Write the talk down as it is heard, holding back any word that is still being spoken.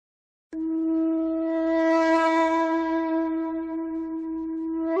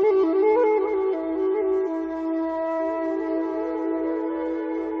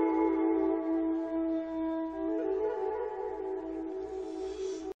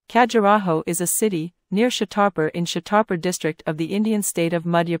Khajuraho is a city, near Chhatarpur in Chhatarpur district of the Indian state of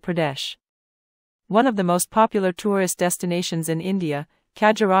Madhya Pradesh. One of the most popular tourist destinations in India,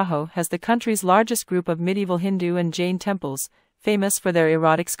 Khajuraho has the country's largest group of medieval Hindu and Jain temples, famous for their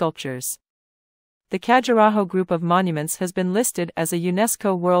erotic sculptures. The Khajuraho group of monuments has been listed as a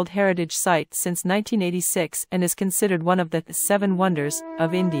UNESCO World Heritage Site since 1986 and is considered one of the Seven Wonders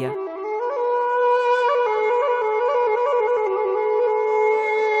of India.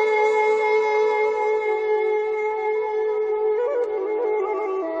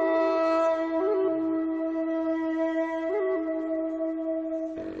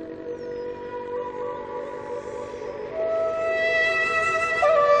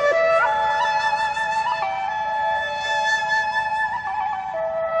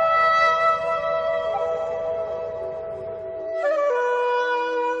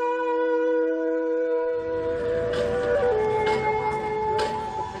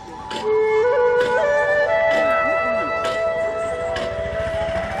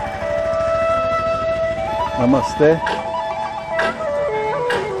 Namaste.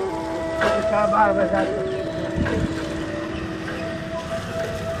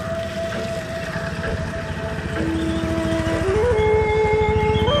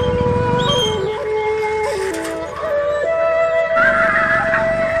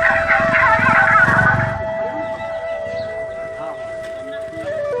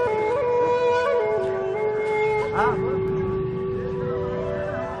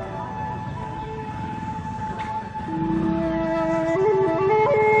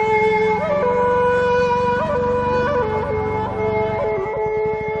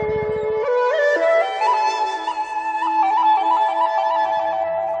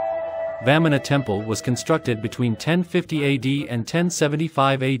 Vamana Temple was constructed between 1050 AD and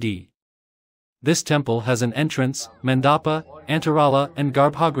 1075 AD. This temple has an entrance, mandapa, antarala and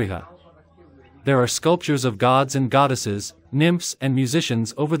garbhagriha. There are sculptures of gods and goddesses, nymphs and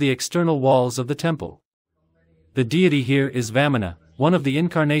musicians over the external walls of the temple. The deity here is Vamana, one of the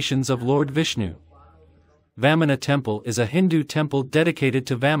incarnations of Lord Vishnu. Vamana Temple is a Hindu temple dedicated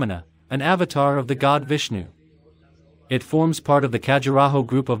to Vamana, an avatar of the god Vishnu. It forms part of the Khajuraho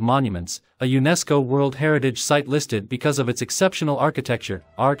group of monuments, a UNESCO World Heritage Site listed because of its exceptional architecture,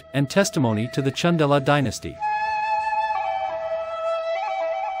 art, and testimony to the Chandela dynasty.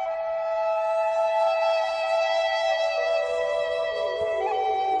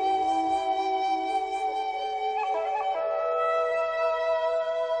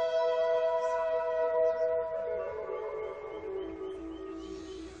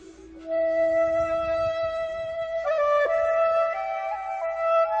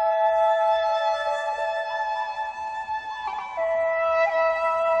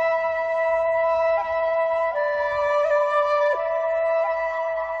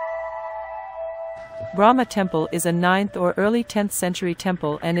 Brahma Temple is a 9th or early 10th century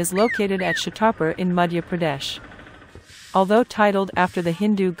temple and is located at Chhatarpur in Madhya Pradesh. Although titled after the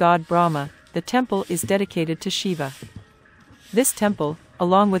Hindu god Brahma, the temple is dedicated to Shiva. This temple,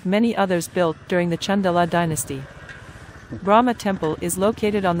 along with many others built during the Chandela dynasty. Brahma Temple is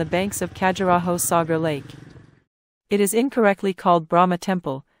located on the banks of Khajuraho Sagar Lake. It is incorrectly called Brahma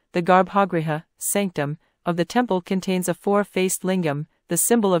Temple. The Garbhagriha, sanctum, of the temple contains a four-faced lingam, the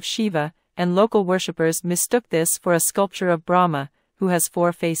symbol of Shiva, and local worshippers mistook this for a sculpture of Brahma, who has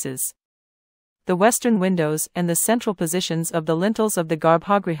four faces. The western windows and the central positions of the lintels of the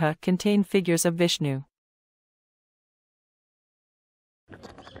Garbhagriha contain figures of Vishnu.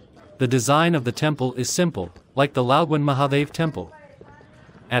 The design of the temple is simple, like the Lalwan Mahadev temple.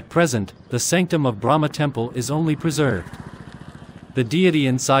 At present, the sanctum of Brahma Temple is only preserved. The deity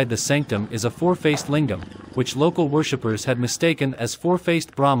inside the sanctum is a four-faced lingam, which local worshippers had mistaken as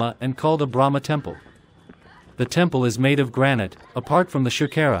four-faced Brahma and called a Brahma temple. The temple is made of granite, apart from the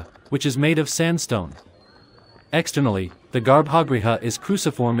shirkara, which is made of sandstone. Externally, the Garbhagriha is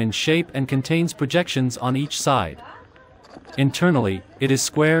cruciform in shape and contains projections on each side. Internally, it is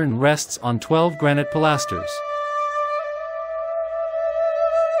square and rests on 12 granite pilasters.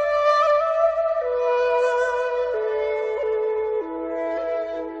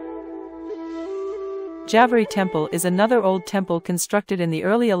 Javeri Temple is another old temple constructed in the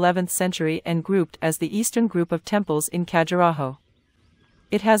early 11th century and grouped as the eastern group of temples in Khajuraho.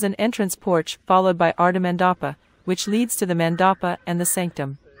 It has an entrance porch followed by Ardhamandapa, which leads to the mandapa and the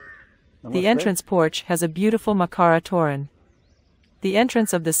sanctum. The entrance porch has a beautiful Makara Toran. The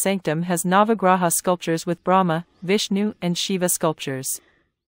entrance of the sanctum has Navagraha sculptures with Brahma, Vishnu and Shiva sculptures.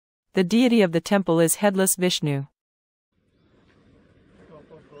 The deity of the temple is headless Vishnu.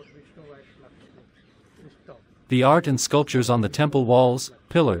 The art and sculptures on the temple walls,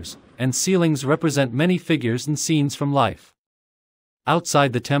 pillars, and ceilings represent many figures and scenes from life.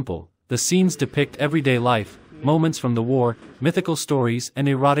 Outside the temple, the scenes depict everyday life, moments from the war, mythical stories, and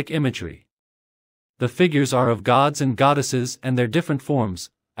erotic imagery. The figures are of gods and goddesses and their different forms,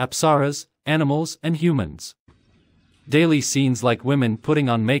 apsaras, animals, and humans. Daily scenes like women putting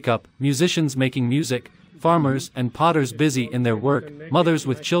on makeup, musicians making music, farmers and potters busy in their work, mothers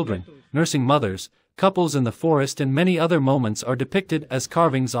with children, nursing mothers, couples in the forest, and many other moments are depicted as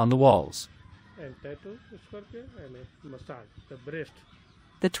carvings on the walls.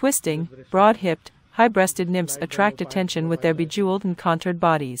 The twisting, broad-hipped, high-breasted nymphs attract attention with their bejeweled and contoured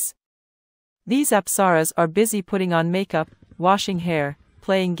bodies. These apsaras are busy putting on makeup, washing hair,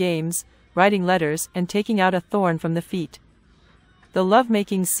 playing games, writing letters, and taking out a thorn from the feet. The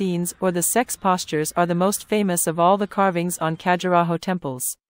love-making scenes or the sex postures are the most famous of all the carvings on Khajuraho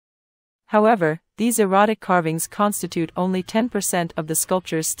temples. However, these erotic carvings constitute only 10% of the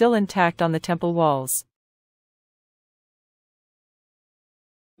sculptures still intact on the temple walls.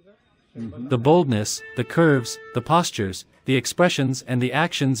 The boldness, the curves, the postures, the expressions, and the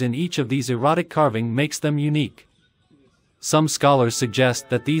actions in each of these erotic carving makes them unique. Some scholars suggest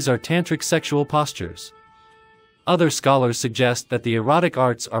that these are tantric sexual postures. Other scholars suggest that the erotic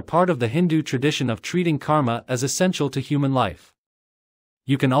arts are part of the Hindu tradition of treating karma as essential to human life.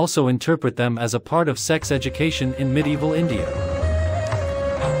 You can also interpret them as a part of sex education in medieval India.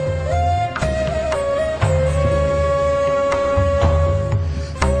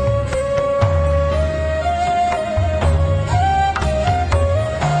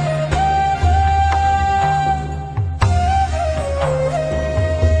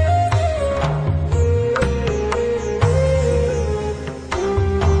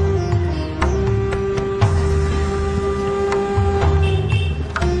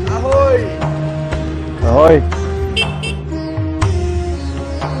 Ahoy!